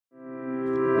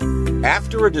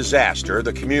After a disaster,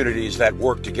 the communities that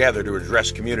work together to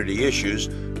address community issues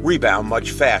rebound much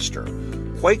faster.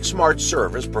 QuakeSmart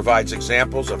service provides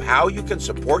examples of how you can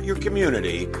support your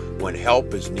community when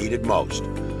help is needed most.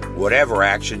 Whatever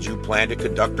actions you plan to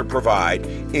conduct or provide,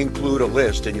 include a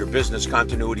list in your business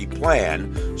continuity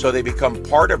plan so they become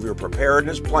part of your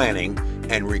preparedness planning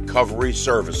and recovery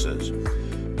services.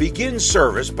 Begin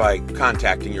service by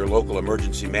contacting your local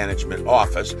emergency management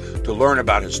office to learn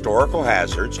about historical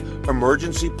hazards,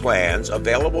 emergency plans,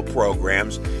 available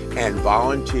programs, and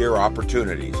volunteer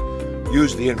opportunities.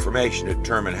 Use the information to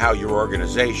determine how your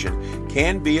organization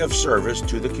can be of service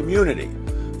to the community.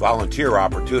 Volunteer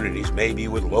opportunities may be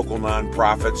with local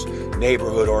nonprofits,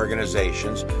 neighborhood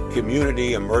organizations,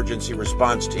 community emergency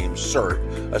response teams,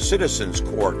 CERT, a Citizens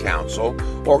Corps Council,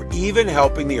 or even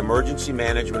helping the Emergency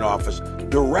Management Office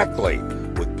directly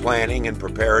with planning and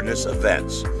preparedness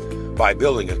events. By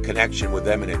building a connection with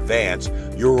them in advance,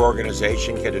 your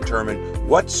organization can determine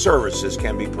what services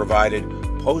can be provided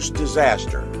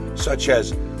post-disaster, such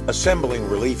as assembling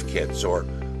relief kits or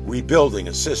rebuilding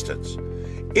assistance.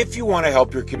 If you want to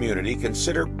help your community,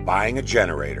 consider buying a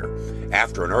generator.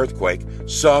 After an earthquake,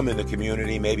 some in the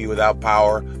community may be without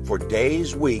power for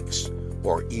days, weeks,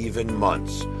 or even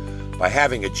months. By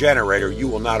having a generator, you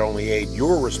will not only aid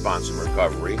your response and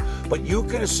recovery, but you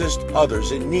can assist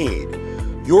others in need.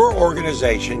 Your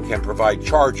organization can provide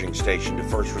charging station to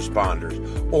first responders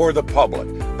or the public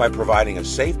by providing a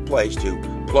safe place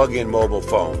to plug in mobile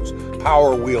phones,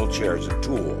 power wheelchairs, and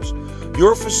tools.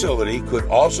 Your facility could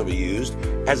also be used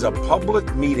as a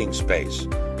public meeting space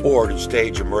or to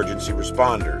stage emergency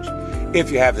responders.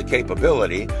 If you have the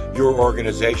capability, your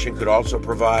organization could also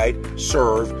provide,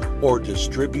 serve, or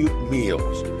distribute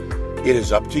meals. It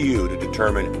is up to you to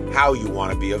determine how you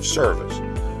want to be of service.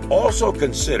 Also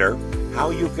consider how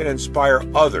you can inspire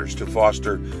others to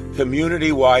foster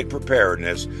community-wide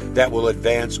preparedness that will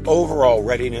advance overall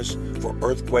readiness for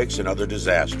earthquakes and other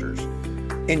disasters.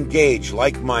 Engage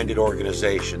like-minded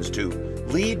organizations to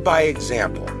lead by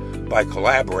example by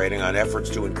collaborating on efforts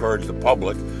to encourage the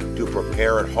public to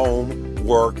prepare at home,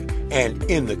 work, and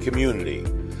in the community.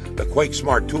 The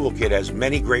QuakeSmart Toolkit has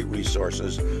many great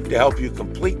resources to help you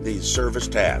complete these service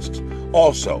tasks.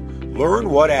 Also, learn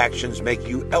what actions make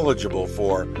you eligible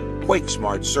for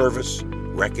QuakeSmart service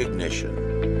recognition.